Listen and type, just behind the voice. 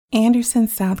Anderson,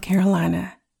 South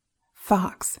Carolina.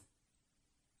 Foxx.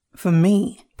 For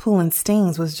me, pulling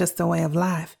stings was just a way of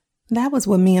life. That was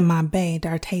what me and my bae,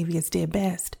 Dartavius, did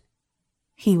best.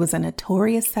 He was a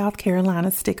notorious South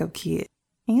Carolina stick-up kid,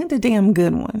 and a damn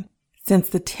good one. Since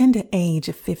the tender age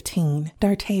of 15,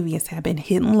 Dartavius had been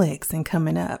hitting licks and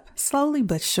coming up, slowly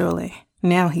but surely.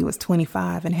 Now he was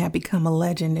 25 and had become a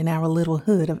legend in our little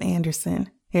hood of Anderson.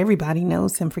 Everybody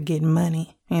knows him for getting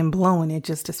money and blowing it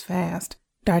just as fast.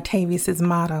 Dartavius'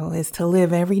 motto is to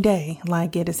live every day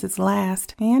like it is his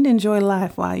last and enjoy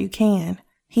life while you can.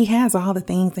 He has all the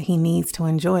things that he needs to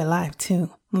enjoy life too,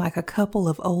 like a couple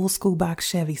of old school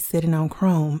box Chevys sitting on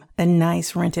chrome, a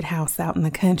nice rented house out in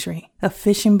the country, a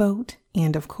fishing boat,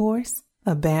 and of course,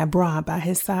 a bad broad by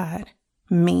his side.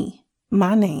 Me.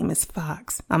 My name is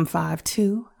Foxx. I'm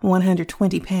 5'2",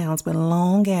 120 pounds with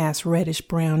long-ass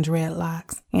reddish-brown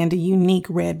dreadlocks and a unique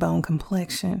red-bone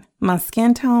complexion. My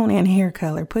skin tone and hair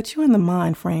color put you in the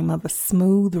mind frame of a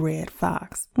smooth red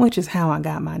fox, which is how I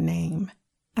got my name.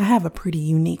 I have a pretty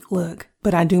unique look,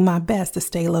 but I do my best to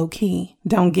stay low-key.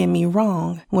 Don't get me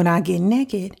wrong, when I get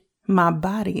naked, my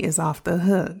body is off the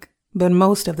hook. But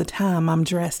most of the time I'm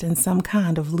dressed in some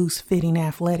kind of loose-fitting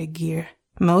athletic gear.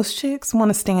 Most chicks want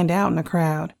to stand out in a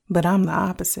crowd, but I'm the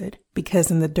opposite,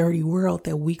 because in the dirty world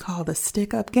that we call the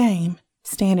stick-up game,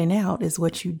 standing out is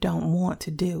what you don't want to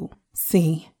do.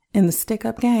 See, in the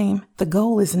stick-up game, the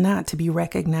goal is not to be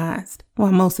recognized.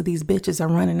 While most of these bitches are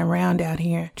running around out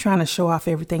here trying to show off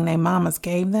everything they mamas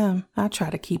gave them, I try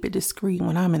to keep it discreet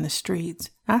when I'm in the streets.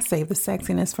 I save the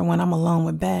sexiness for when I'm alone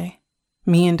with bae.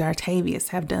 Me and Dartavius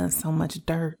have done so much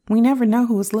dirt. We never know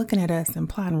who is looking at us and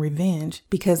plotting revenge.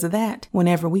 Because of that,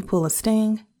 whenever we pull a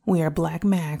sting, we are black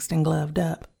maxed and gloved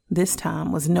up. This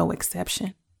time was no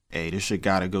exception. Hey, this shit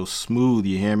gotta go smooth,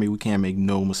 you hear me? We can't make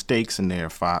no mistakes in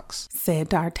there, Foxx, said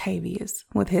Dartavius,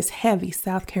 with his heavy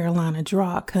South Carolina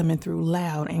drawl coming through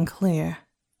loud and clear.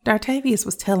 Dartavius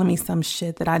was telling me some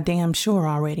shit that I damn sure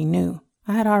already knew.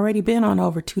 I had already been on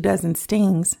over 24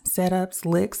 stings, setups,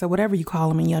 licks, or whatever you call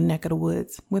them in your neck of the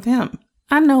woods, with him.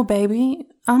 I know, baby.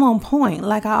 I'm on point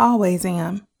like I always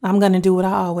am. I'm gonna do what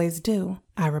I always do,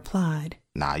 I replied.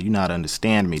 Nah, you not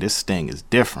understand me. This sting is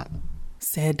different,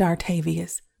 said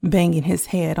Dartavius, banging his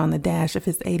head on the dash of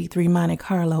his 83 Monte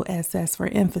Carlo SS for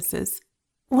emphasis.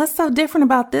 What's so different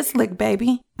about this lick,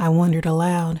 baby? I wondered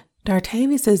aloud.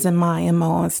 Dartavius's and my MO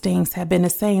on stings had been the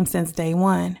same since day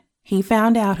one. He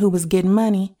found out who was getting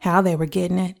money, how they were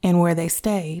getting it, and where they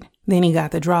stayed. Then he got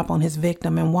the drop on his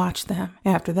victim and watched them.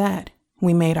 After that,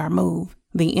 we made our move.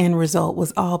 The end result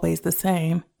was always the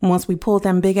same. Once we pulled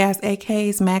them big-ass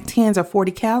AKs, Mac 10s, or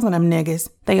 40 cals on them niggas,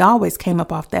 they always came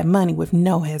up off that money with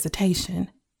no hesitation.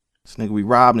 This nigga we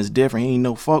robbing is different. He ain't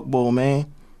no fuckboy,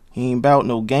 man. He ain't about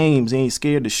no games. He ain't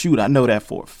scared to shoot. I know that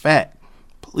for a fact.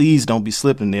 Please don't be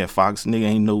slipping there, Foxx. Nigga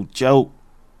ain't no joke,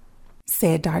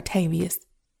 said Dartavius.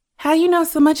 How you know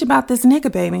so much about this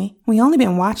nigga, baby? We only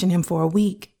been watching him for a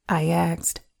week, I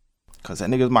asked. Cause that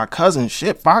nigga's my cousin.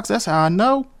 Shit, Foxx, that's how I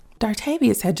know.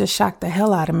 Dartavius had just shocked the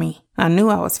hell out of me. I knew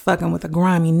I was fucking with a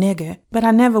grimy nigga, but I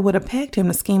never would have pegged him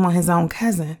to scheme on his own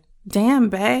cousin. Damn,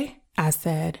 bae, I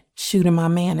said, shooting my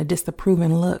man a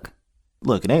disapproving look.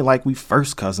 Look, it ain't like we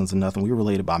first cousins or nothing. We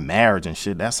related by marriage and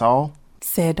shit, that's all,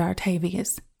 said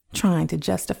Dartavius, trying to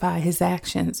justify his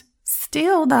actions.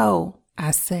 Still, though, I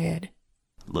said.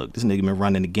 Look, this nigga been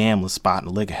running the gambling spot in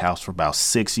the liquor house for about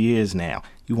 6 years now.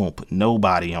 You won't put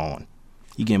nobody on.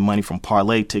 He getting money from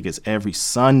parlay tickets every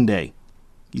Sunday.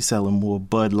 He selling more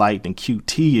Bud Light than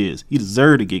QT is. He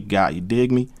deserve to get got, you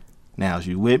dig me? Now, is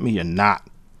you with me or not?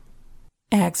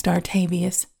 Asked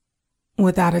Dartavius.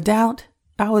 Without a doubt,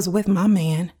 I was with my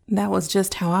man. That was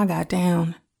just how I got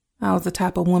down. I was the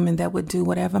type of woman that would do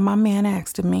whatever my man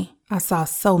asked of me. I saw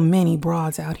so many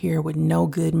broads out here with no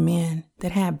good men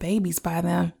that had babies by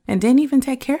them and didn't even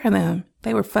take care of them.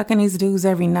 They were fucking these dudes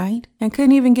every night and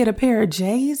couldn't even get a pair of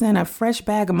J's and a fresh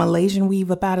bag of Malaysian weave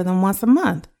up out of them once a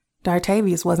month.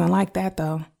 Dartavius wasn't like that,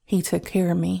 though. He took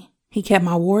care of me. He kept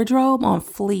my wardrobe on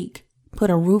fleek,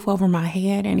 put a roof over my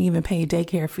head, and even paid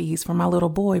daycare fees for my little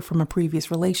boy from a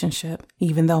previous relationship,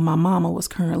 even though my mama was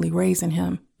currently raising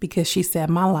him because she said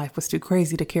my life was too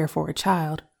crazy to care for a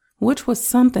child, which was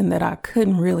something that I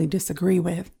couldn't really disagree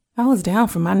with. I was down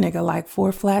for my nigga like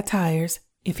 4 flat tires.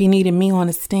 If he needed me on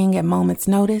a sting at moment's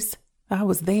notice, I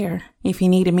was there. If he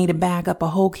needed me to bag up a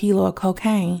whole kilo of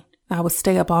cocaine, I would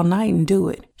stay up all night and do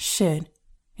it. Shit.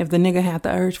 If the nigga had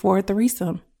the urge for a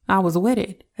threesome, I was with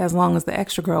it. As long as the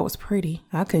extra girl was pretty,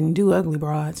 I couldn't do ugly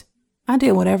broads. I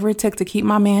did whatever it took to keep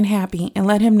my man happy and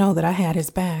let him know that I had his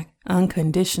back,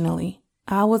 unconditionally.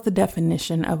 I was the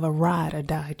definition of a ride or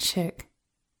die chick.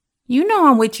 "You know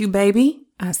I'm with you, baby,"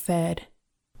 I said.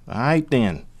 "All right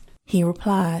then," he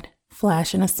replied,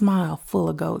 flashing a smile full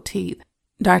of gold teeth.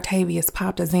 Dartavius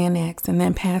popped a Xanax and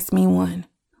then passed me one.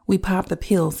 We popped the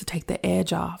pills to take the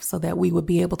edge off so that we would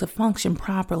be able to function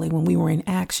properly when we were in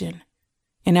action.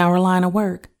 In our line of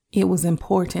work, it was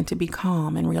important to be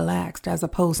calm and relaxed as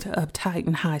opposed to uptight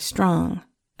and high-strung.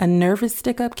 A nervous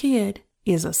stick-up kid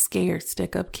is a scared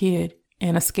stick-up kid,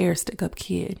 and a scared stick-up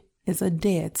kid is a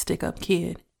dead stick-up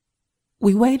kid.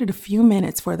 We waited a few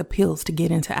minutes for the pills to get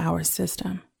into our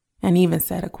system, and even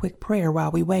said a quick prayer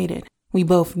while we waited. We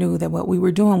both knew that what we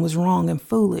were doing was wrong and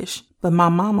foolish, but my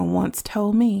mama once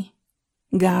told me,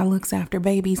 "God looks after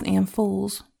babies and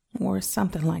fools," or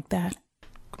something like that.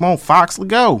 "Come on, Foxx, let's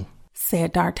go,"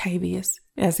 said Dartavius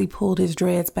as he pulled his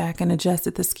dreads back and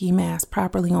adjusted the ski mask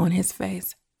properly on his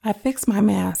face. I fixed my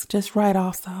mask just right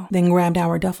also, then grabbed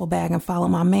our duffel bag and followed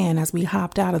my man as we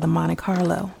hopped out of the Monte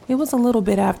Carlo. It was a little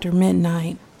bit after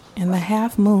midnight, and the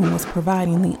half moon was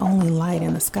providing the only light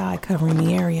in the sky covering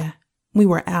the area. We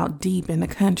were out deep in the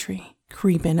country,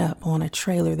 creeping up on a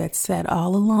trailer that sat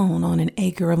all alone on an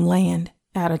acre of land.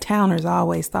 Out-of-towners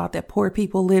always thought that poor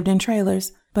people lived in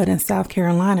trailers, but in South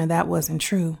Carolina that wasn't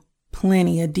true.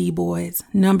 Plenty of D-boys,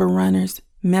 number runners,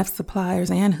 meth suppliers,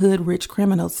 and hood-rich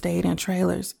criminals stayed in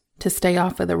trailers to stay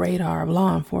off of the radar of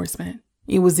law enforcement.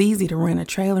 It was easy to rent a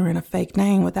trailer in a fake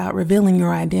name without revealing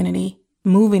your identity.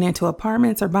 Moving into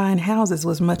apartments or buying houses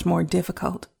was much more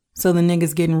difficult. So the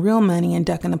niggas getting real money and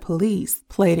ducking the police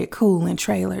played it cool in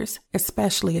trailers,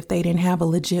 especially if they didn't have a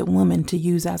legit woman to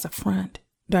use as a front.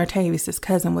 Dartavius'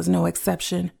 cousin was no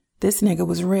exception. This nigga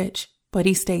was rich, but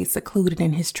he stayed secluded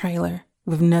in his trailer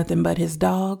with nothing but his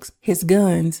dogs, his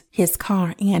guns, his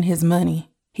car, and his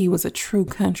money. He was a true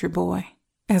country boy.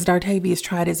 As Dartavius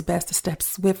tried his best to step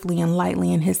swiftly and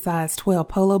lightly in his size 12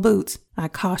 polo boots, I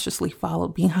cautiously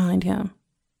followed behind him.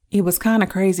 It was kind of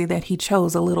crazy that he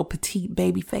chose a little petite,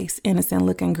 baby-faced,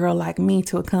 innocent-looking girl like me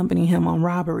to accompany him on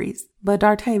robberies, but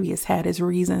Dartavius had his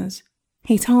reasons.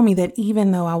 He told me that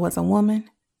even though I was a woman,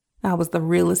 I was the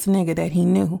realest nigga that he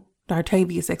knew.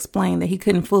 Dartavius explained that he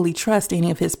couldn't fully trust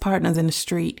any of his partners in the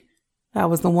street. I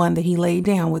was the one that he laid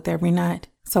down with every night,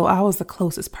 so I was the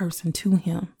closest person to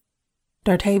him.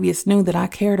 Dartavius knew that I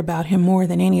cared about him more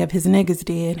than any of his niggas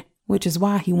did, which is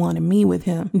why he wanted me with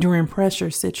him during pressure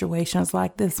situations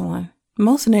like this one.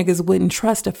 Most niggas wouldn't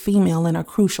trust a female in a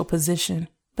crucial position,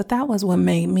 but that was what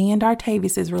made me and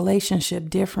Dartavius' relationship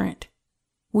different.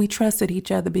 We trusted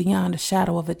each other beyond a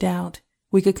shadow of a doubt.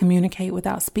 We could communicate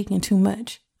without speaking too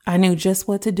much. I knew just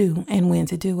what to do and when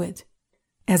to do it.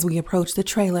 As we approached the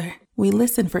trailer, we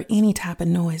listened for any type of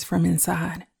noise from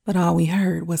inside, but all we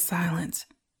heard was silence.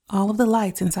 All of the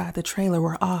lights inside the trailer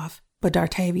were off, but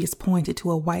Dartavius pointed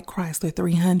to a white Chrysler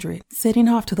 300 sitting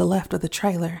off to the left of the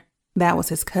trailer. That was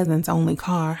his cousin's only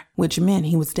car, which meant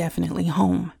he was definitely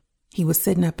home. He was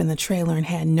sitting up in the trailer and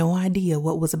had no idea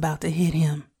what was about to hit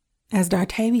him. As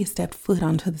Dartavius stepped foot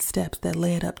onto the steps that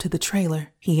led up to the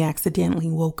trailer, he accidentally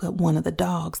woke up one of the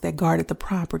dogs that guarded the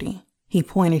property. He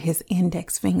pointed his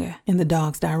index finger in the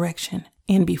dog's direction,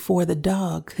 and before the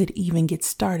dog could even get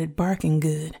started barking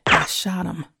good, I shot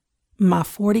him. My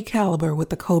 .40 caliber with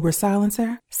the Cobra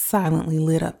silencer silently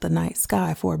lit up the night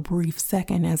sky for a brief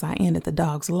second as I ended the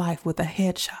dog's life with a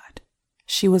headshot.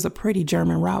 She was a pretty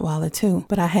German Rottweiler too,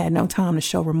 but I had no time to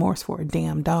show remorse for a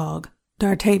damn dog.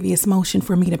 Dartavius motioned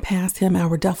for me to pass him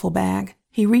our duffel bag.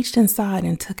 He reached inside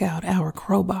and took out our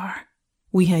crowbar.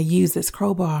 We had used this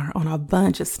crowbar on a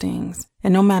bunch of stings,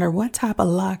 and no matter what type of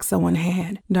lock someone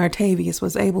had, Dartavius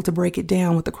was able to break it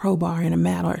down with the crowbar in a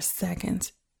matter of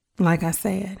seconds. Like I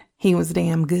said, he was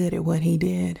damn good at what he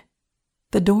did.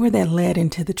 The door that led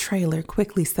into the trailer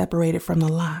quickly separated from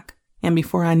the lock, and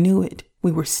before I knew it,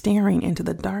 we were staring into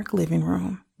the dark living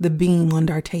room. The beam on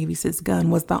Dartavius' gun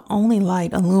was the only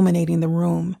light illuminating the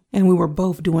room, and we were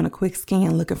both doing a quick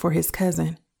scan looking for his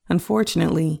cousin.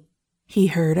 Unfortunately, he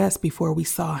heard us before we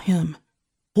saw him.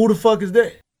 "Who the fuck is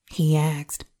that?" he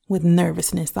asked, with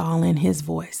nervousness all in his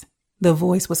voice. The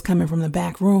voice was coming from the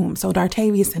back room, so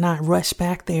Dartavius and I rushed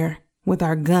back there with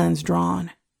our guns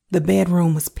drawn. The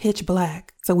bedroom was pitch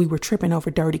black, so we were tripping over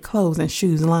dirty clothes and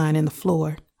shoes lying in the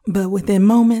floor. But within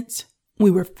moments, we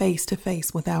were face to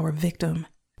face with our victim.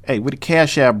 "Hey, where the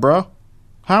cash at, bro?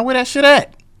 Huh? Where that shit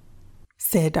at?"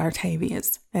 said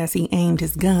Dartavius as he aimed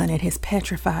his gun at his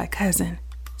petrified cousin.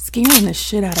 Scaring the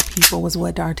shit out of people was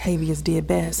what Dartavius did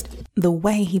best. The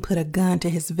way he put a gun to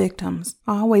his victims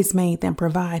always made them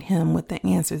provide him with the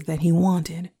answers that he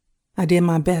wanted. I did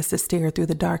my best to stare through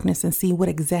the darkness and see what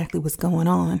exactly was going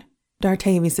on.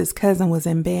 Dartavius' cousin was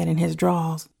in bed in his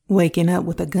drawers, Waking up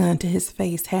with a gun to his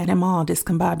face had him all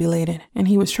discombobulated, and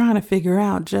he was trying to figure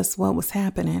out just what was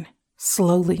happening.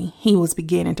 Slowly, he was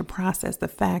beginning to process the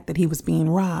fact that he was being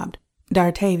robbed.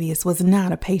 Dartavius was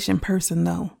not a patient person,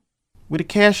 though. Where the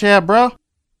cash at, bro?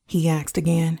 He asked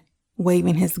again,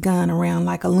 waving his gun around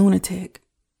like a lunatic.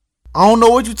 I don't know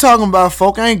what you talking about,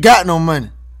 folk. I ain't got no money.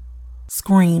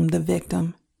 Screamed the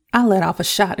victim. I let off a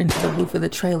shot into the roof of the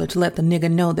trailer to let the nigga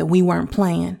know that we weren't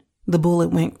playing. The bullet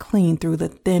went clean through the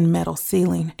thin metal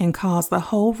ceiling and caused the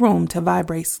whole room to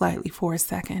vibrate slightly for a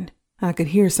second. I could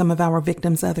hear some of our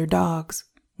victim's other dogs,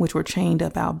 which were chained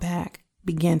up out back,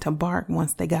 begin to bark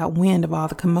once they got wind of all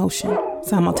the commotion.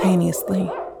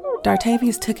 Simultaneously,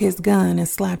 Dartavius took his gun and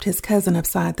slapped his cousin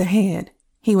upside the head.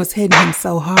 He was hitting him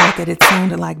so hard that it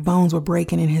sounded like bones were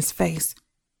breaking in his face.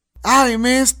 Alright,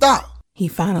 man, stop. He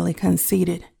finally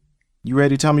conceded. You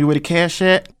ready to tell me where the cash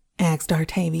at? Asked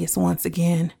Dartavius once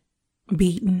again.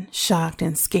 Beaten, shocked,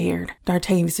 and scared,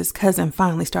 Dartavius' cousin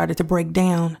finally started to break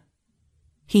down.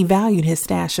 He valued his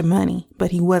stash of money,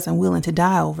 but he wasn't willing to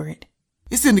die over it.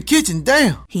 It's in the kitchen,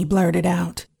 damn. He blurted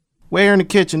out. Where in the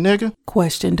kitchen, nigga?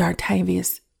 Questioned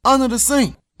Dartavius. Under the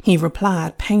sink. He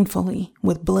replied painfully,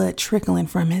 with blood trickling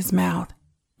from his mouth.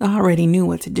 I already knew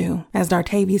what to do. As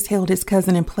Dartavius held his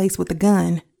cousin in place with the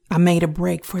gun, I made a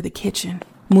break for the kitchen,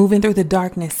 moving through the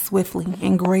darkness swiftly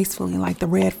and gracefully like the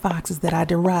red foxes that I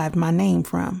derived my name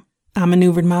from. I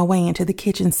maneuvered my way into the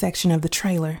kitchen section of the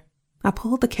trailer. I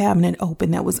pulled the cabinet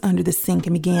open that was under the sink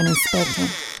and began inspecting.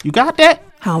 You got that?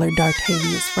 Hollered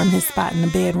Dartavius from his spot in the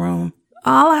bedroom.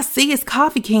 All I see is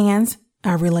coffee cans,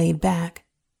 I relayed back.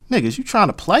 Niggas, you trying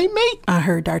to play me? I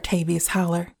heard Dartavius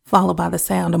holler, followed by the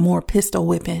sound of more pistol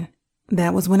whipping.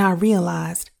 That was when I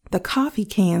realized the coffee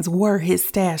cans were his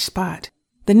stash spot.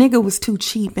 The nigga was too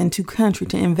cheap and too country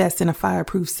to invest in a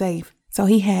fireproof safe, so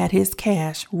he had his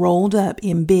cash rolled up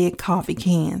in big coffee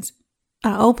cans.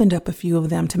 I opened up a few of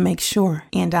them to make sure,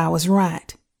 and I was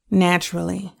right.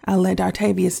 Naturally, I let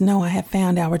Dartavius know I had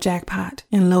found our jackpot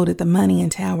and loaded the money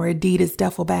into our Adidas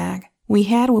duffel bag. We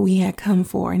had what we had come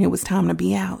for, and it was time to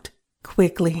be out.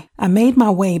 Quickly, I made my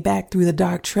way back through the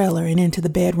dark trailer and into the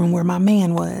bedroom where my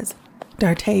man was.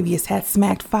 Dartavius had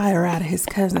smacked fire out of his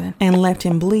cousin and left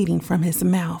him bleeding from his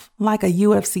mouth, like a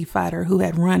UFC fighter who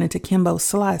had run into Kimbo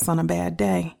Slice on a bad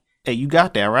day. Hey, you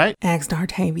got that, right? Asked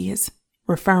Dartavius,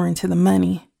 referring to the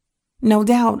money. No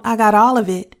doubt, I got all of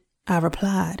it, I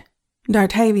replied.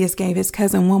 Dartavius gave his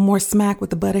cousin one more smack with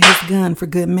the butt of his gun for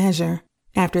good measure.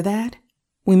 After that,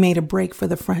 we made a break for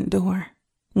the front door.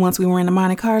 Once we were in the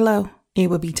Monte Carlo, it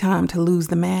would be time to lose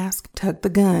the mask, tuck the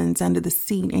guns under the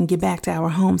seat, and get back to our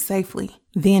home safely.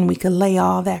 Then we could lay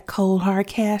all that cold hard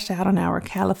cash out on our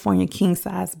California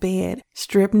king-size bed,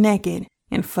 strip naked,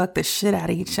 and fuck the shit out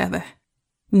of each other.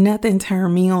 Nothing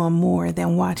turned me on more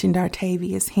than watching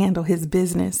Dartavius handle his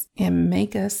business and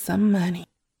make us some money.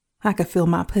 I could feel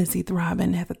my pussy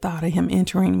throbbing at the thought of him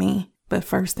entering me, but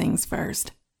first things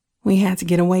first. We had to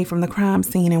get away from the crime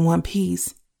scene in one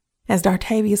piece. As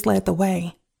Dartavius led the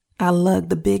way, I lugged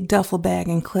the big duffel bag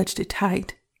and clutched it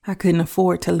tight. I couldn't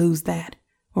afford to lose that,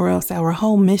 or else our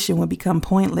whole mission would become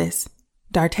pointless.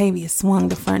 Dartavius swung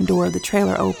the front door of the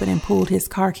trailer open and pulled his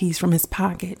car keys from his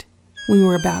pocket. We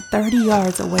were about 30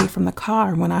 yards away from the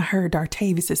car when I heard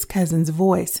Dartavius' cousin's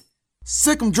voice.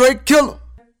 Sick 'em, Drake, kill 'em,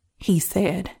 he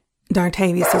said.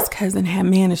 Dartavius' cousin had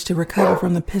managed to recover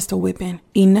from the pistol whipping,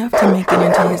 enough to make it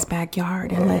into his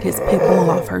backyard and let his pit bull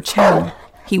off her chain.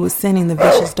 He was sending the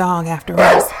vicious dog after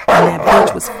us, and that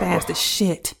bitch was fast as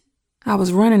shit. I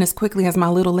was running as quickly as my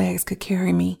little legs could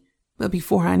carry me, but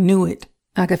before I knew it,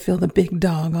 I could feel the big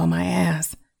dog on my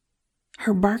ass.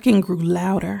 Her barking grew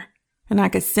louder, and I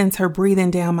could sense her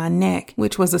breathing down my neck,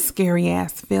 which was a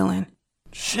scary-ass feeling.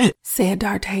 Shit, said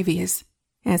Dartavius,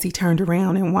 as he turned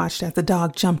around and watched as the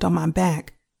dog jumped on my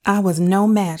back. I was no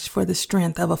match for the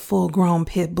strength of a full-grown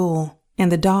pit bull,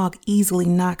 and the dog easily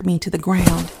knocked me to the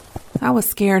ground. I was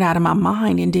scared out of my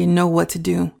mind and didn't know what to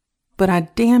do, but I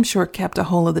damn sure kept a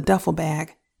hold of the duffel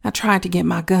bag. I tried to get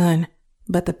my gun,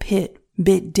 but the pit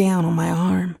bit down on my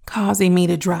arm, causing me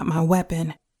to drop my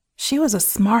weapon. She was a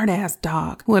smart-ass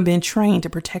dog who had been trained to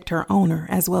protect her owner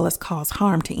as well as cause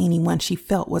harm to anyone she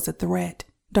felt was a threat.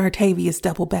 Dartavius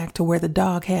doubled back to where the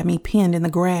dog had me pinned in the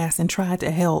grass and tried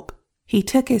to help. He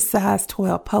took his size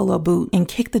 12 polo boot and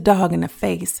kicked the dog in the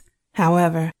face.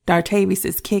 However,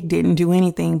 Dartavius' kick didn't do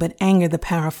anything but anger the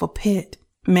powerful pit.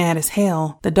 Mad as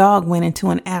hell, the dog went into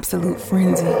an absolute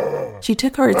frenzy. She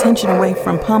took her attention away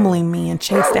from pummeling me and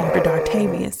chased after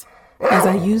Dartavius. As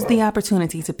I used the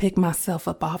opportunity to pick myself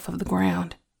up off of the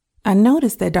ground, I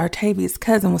noticed that Dartavius'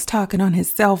 cousin was talking on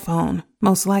his cell phone,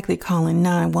 most likely calling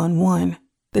 911.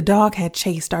 The dog had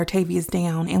chased Dartavius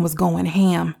down and was going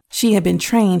ham. She had been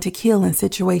trained to kill in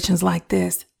situations like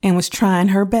this and was trying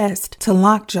her best to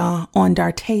lockjaw on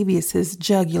Dartavius's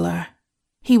jugular.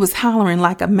 He was hollering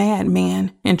like a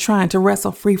madman and trying to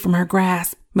wrestle free from her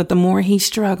grasp, but the more he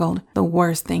struggled, the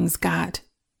worse things got.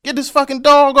 Get this fucking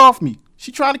dog off me.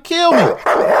 She trying to kill me.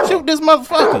 Shoot this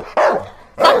motherfucker.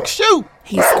 Fuck, shoot.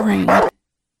 He screamed.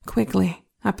 Quickly,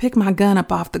 I picked my gun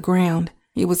up off the ground.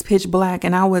 It was pitch black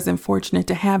and I wasn't fortunate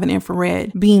to have an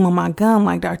infrared beam on my gun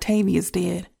like Dartavius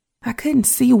did. I couldn't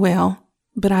see well,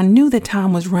 but I knew that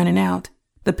time was running out.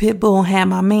 The pit bull had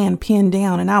my man pinned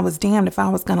down and I was damned if I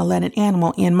was going to let an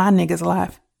animal end my nigga's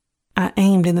life. I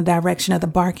aimed in the direction of the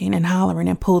barking and hollering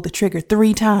and pulled the trigger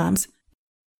 3 times.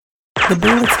 The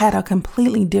bullets had a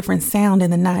completely different sound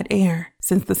in the night air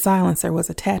since the silencer was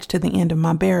attached to the end of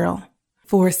my barrel.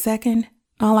 For a second,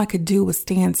 all I could do was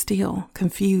stand still,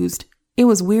 confused. It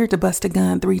was weird to bust a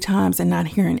gun 3 times and not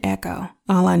hear an echo.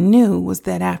 All I knew was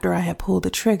that after I had pulled the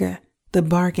trigger, the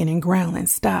barking and growling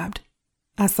stopped.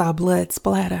 I saw blood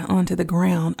splatter onto the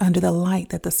ground under the light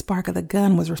that the spark of the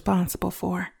gun was responsible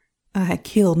for. I had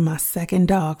killed my second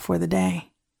dog for the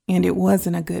day, and it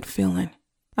wasn't a good feeling.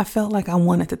 I felt like I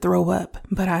wanted to throw up,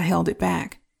 but I held it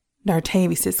back.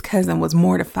 Dartavius' cousin was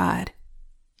mortified.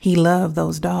 He loved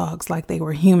those dogs like they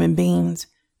were human beings.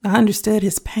 I understood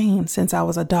his pain since I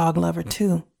was a dog lover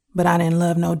too, but I didn't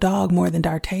love no dog more than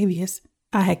Dartavius.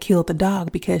 I had killed the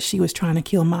dog because she was trying to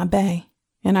kill my bae,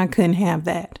 and I couldn't have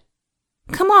that.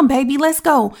 "Come on, baby, let's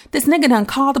go. This nigga done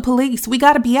called the police. We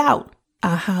gotta be out,"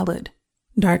 I hollered.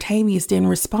 Dartavius didn't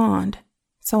respond,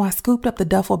 so I scooped up the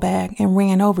duffel bag and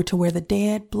ran over to where the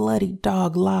dead, bloody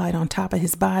dog lied on top of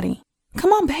his body.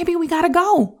 "Come on, baby, we gotta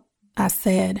go," I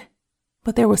said,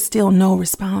 but there was still no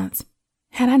response.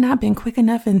 Had I not been quick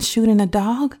enough in shooting a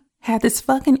dog? Had this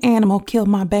fucking animal killed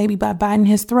my baby by biting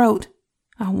his throat?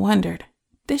 I wondered.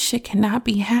 This shit cannot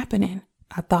be happening,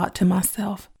 I thought to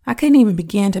myself. I couldn't even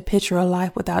begin to picture a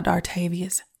life without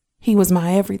Dartavius. He was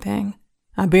my everything.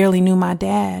 I barely knew my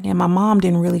dad, and my mom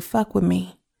didn't really fuck with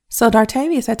me. So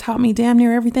Dartavius had taught me damn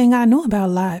near everything I knew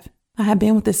about life. I had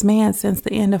been with this man since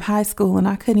the end of high school, and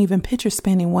I couldn't even picture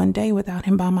spending one day without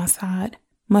him by my side,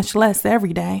 much less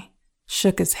every day.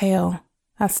 Shook as hell,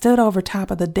 I stood over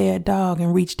top of the dead dog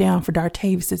and reached down for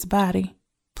Dartavius' body.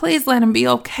 "Please let him be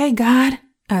okay, God,"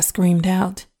 I screamed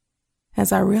out,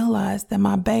 as I realized that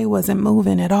my bae wasn't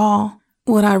moving at all.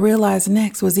 What I realized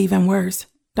next was even worse.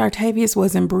 Dartavius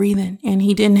wasn't breathing, and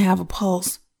he didn't have a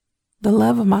pulse. The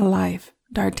love of my life,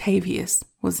 Dartavius,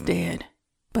 was dead.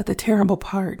 But the terrible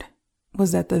part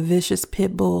was that the vicious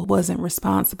pit bull wasn't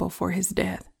responsible for his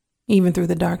death. Even through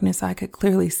the darkness, I could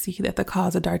clearly see that the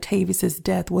cause of Dartavius'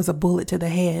 death was a bullet to the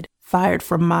head, fired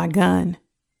from my gun.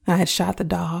 I had shot the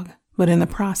dog, but in the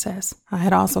process, I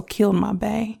had also killed my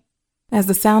bae. As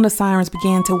the sound of sirens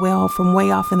began to wail from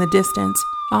way off in the distance,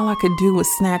 all I could do was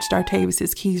snatch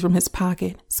Dartavius' keys from his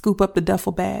pocket, scoop up the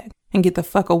duffel bag, and get the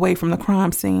fuck away from the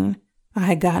crime scene. I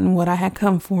had gotten what I had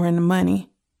come for in the money.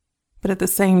 But at the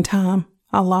same time,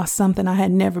 I lost something I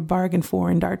had never bargained for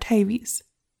in Dartavius.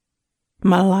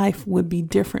 My life would be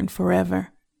different forever.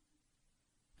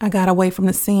 I got away from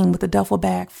the scene with the duffel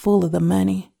bag full of the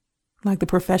money. Like the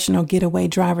professional getaway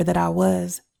driver that I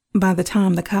was, by the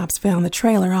time the cops found the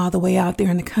trailer all the way out there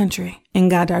in the country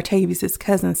and got Dartavius'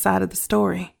 cousin's side of the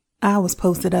story, I was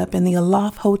posted up in the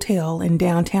Aloft Hotel in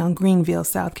downtown Greenville,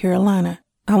 South Carolina.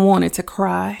 I wanted to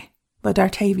cry, but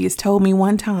Dartavius told me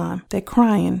one time that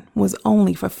crying was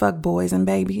only for fuckboys and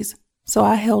babies, so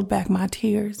I held back my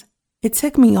tears. It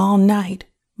took me all night,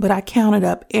 but I counted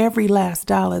up every last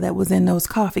dollar that was in those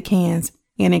coffee cans,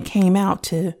 and it came out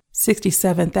to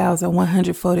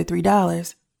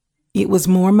 $67,143. It was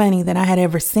more money than I had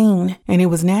ever seen, and it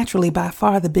was naturally by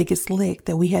far the biggest lick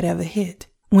that we had ever hit.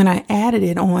 When I added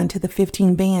it on to the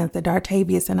 15 bands that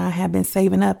Dartavius and I had been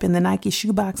saving up in the Nike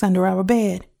shoebox under our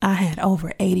bed, I had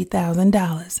over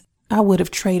 $80,000. I would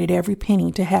have traded every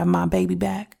penny to have my baby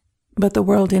back. But the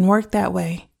world didn't work that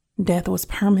way. Death was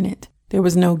permanent. There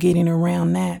was no getting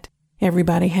around that.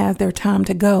 Everybody has their time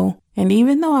to go, and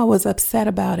even though I was upset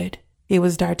about it, it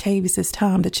was Dartavius'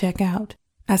 time to check out.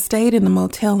 I stayed in the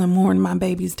motel and mourned my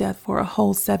baby's death for a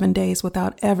whole 7 days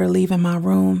without ever leaving my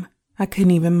room. I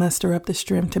couldn't even muster up the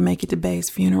strength to make it to Bae's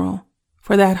funeral.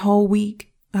 For that whole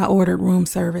week, I ordered room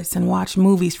service and watched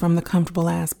movies from the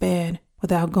comfortable-ass bed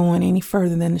without going any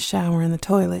further than the shower and the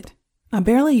toilet. I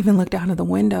barely even looked out of the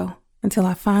window until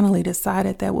I finally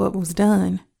decided that what was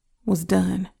done was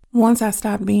done. Once I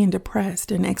stopped being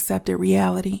depressed and accepted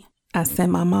reality, I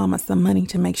sent my mama some money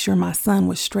to make sure my son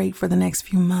was straight for the next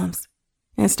few months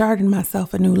and started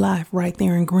myself a new life right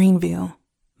there in Greenville.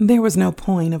 There was no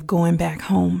point of going back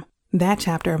home. That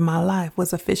chapter of my life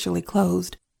was officially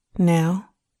closed. Now,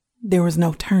 there was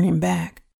no turning back.